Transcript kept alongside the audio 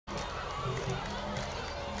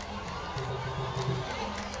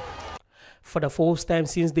For the first time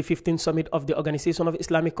since the 15th summit of the Organization of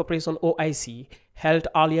Islamic Cooperation OIC, held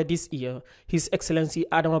earlier this year, His Excellency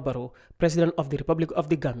Adama Barrow, President of the Republic of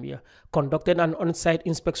the Gambia, conducted an on-site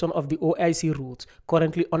inspection of the OIC routes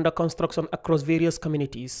currently under construction across various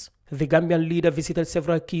communities. The Gambian leader visited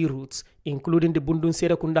several key routes, including the Bundun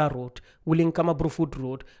Serekunda Road, Willinkama Brufut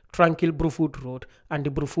Road, Tranquil Brufut Road, and the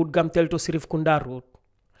Brufut Gamtel to Sirif Kunda Road.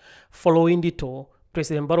 Following the tour,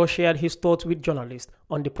 President Barrow shared his thoughts with journalists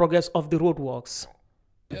on the progress of the roadworks.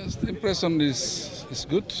 Yes, the impression is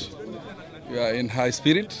good. We are in high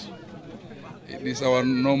spirit. It is our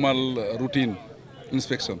normal routine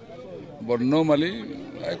inspection. But normally,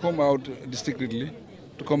 I come out districtly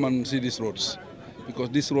to come and see these roads, because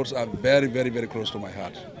these roads are very, very, very close to my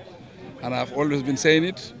heart. And I've always been saying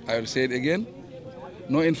it, I will say it again,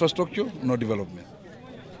 no infrastructure, no development.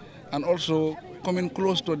 And also, coming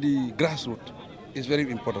close to the grassroots is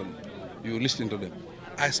very important. You listen to them.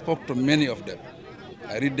 I spoke to many of them.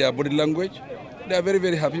 I read their body language. They are very,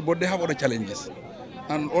 very happy, but they have other challenges.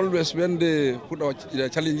 And always when they put their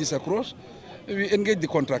challenges across, we engage the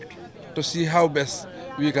contract to see how best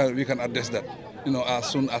we can address that, as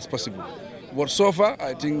soon as possible. But so far,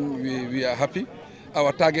 I think we are happy.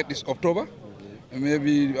 Our target is October.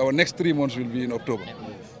 Maybe our next 3 months will be in October.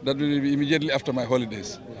 That will be immediately after my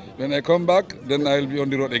holidays. When I come back, then I will be on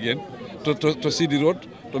the road again to see the road,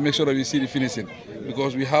 to make sure that we see the finishing.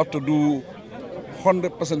 Because we have to do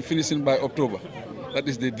 100% finishing by October. That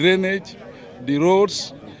is the drainage, the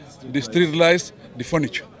roads, the street lights, the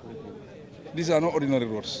furniture. These are not ordinary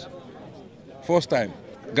roads. First time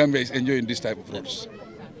Gambia is enjoying this type of roads.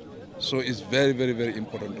 So it's very, very, very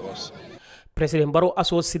important to us. President Barrow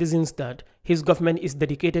assured citizens that his government is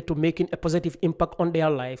dedicated to making a positive impact on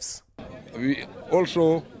their lives. We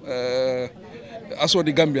also assure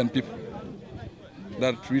the Gambian people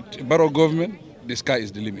that with Barrow government, the sky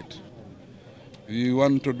is the limit. We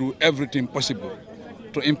want to do everything possible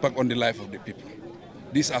to impact on the life of the people.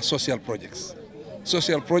 These are social projects.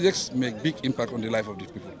 Social projects make big impact on the life of the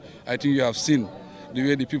people. I think you have seen the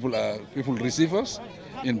way the people receive us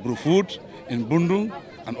in Brufut, in Bundung,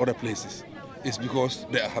 and other places. It's because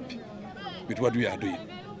they are happy with what we are doing.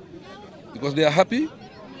 Because they are happy,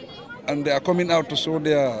 and they are coming out to show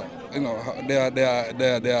their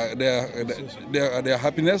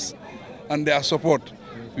happiness and their support.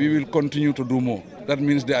 We will continue to do more. That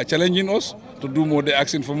means they are challenging us to do more. They are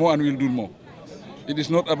asking for more, and we will do more. It is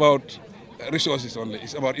not about resources only.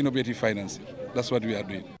 It's about innovative financing. That's what we are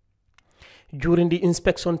doing. During the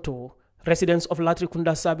inspection tour, residents of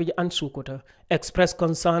Latrikunda, Savage and Sukota expressed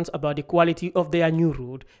concerns about the quality of their new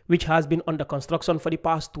road, which has been under construction for the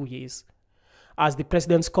past 2 years. As the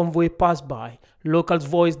president's convoy passed by, locals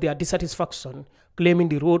voiced their dissatisfaction, claiming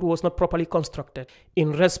the road was not properly constructed.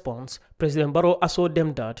 In response, President Barrow assured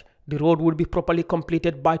them that the road would be properly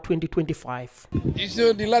completed by 2025. It's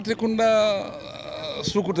the Latrikunda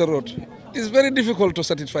Sukota road. It's very difficult to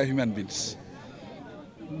satisfy human beings.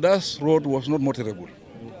 That road was not motorable.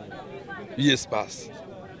 Years past.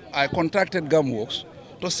 I contacted GAMWorks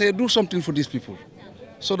to say do something for these people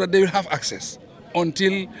so that they will have access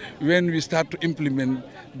until when we start to implement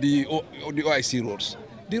the OIC roads.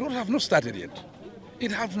 The roads have not started yet.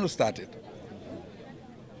 It has not started.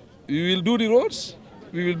 We will do the roads,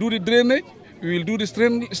 we will do the drainage, we will do the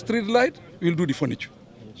street light, we will do the furniture.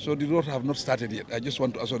 So the roads have not started yet. I just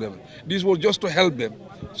want to assure them. This was just to help them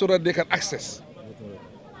so that they can access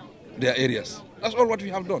their areas. That's all what we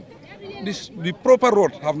have done. The proper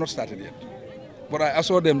road have not started yet. But I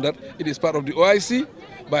assure them that it is part of the OIC.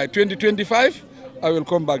 By 2025, I will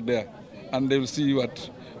come back there and they will see what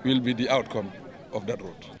will be the outcome of that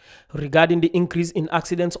road. Regarding the increase in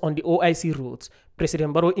accidents on the OIC roads,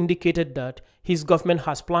 President Barrow indicated that his government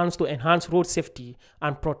has plans to enhance road safety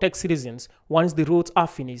and protect citizens once the roads are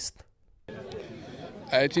finished.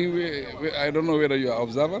 I think I don't know whether you are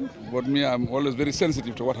observant, but me, I'm always very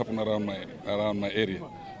sensitive to what happened around my area.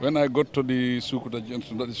 When I got to the Sukuta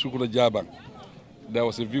Junction, the Sukuta Jabang, there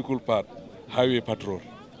was a vehicle part, highway patrol.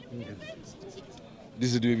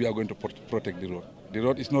 This is the way we are going to protect the road. The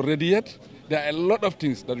road is not ready yet. There are a lot of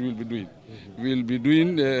things that we will be doing. We will be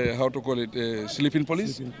doing, sleeping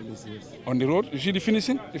police, on the road. You see the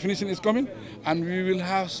finishing? The finishing is coming. And we will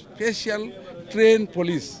have special trained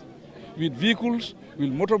police with vehicles,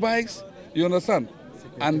 with motorbikes, you understand?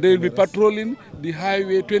 And they will be patrolling the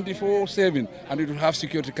highway 24/7, and it will have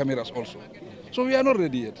security cameras also. So we are not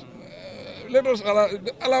ready yet. Let us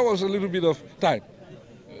allow us a little bit of time.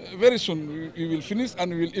 Very soon we will finish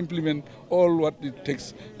and we will implement all what it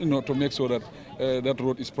takes, to make sure that that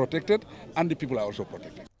road is protected and the people are also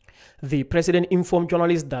protected. The president informed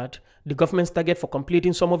journalists that the government's target for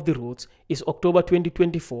completing some of the roads is October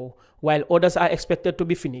 2024, while others are expected to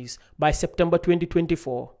be finished by September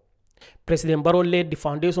 2024. President Barrow laid the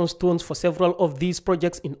foundation stones for several of these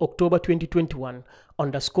projects in October 2021,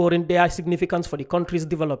 underscoring their significance for the country's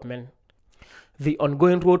development. The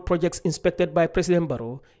ongoing road projects inspected by President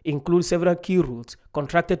Barrow include several key routes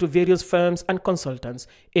contracted to various firms and consultants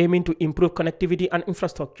aiming to improve connectivity and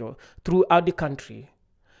infrastructure throughout the country.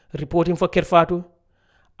 Reporting for Kerfatu,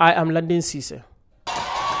 I am Landin Cisse.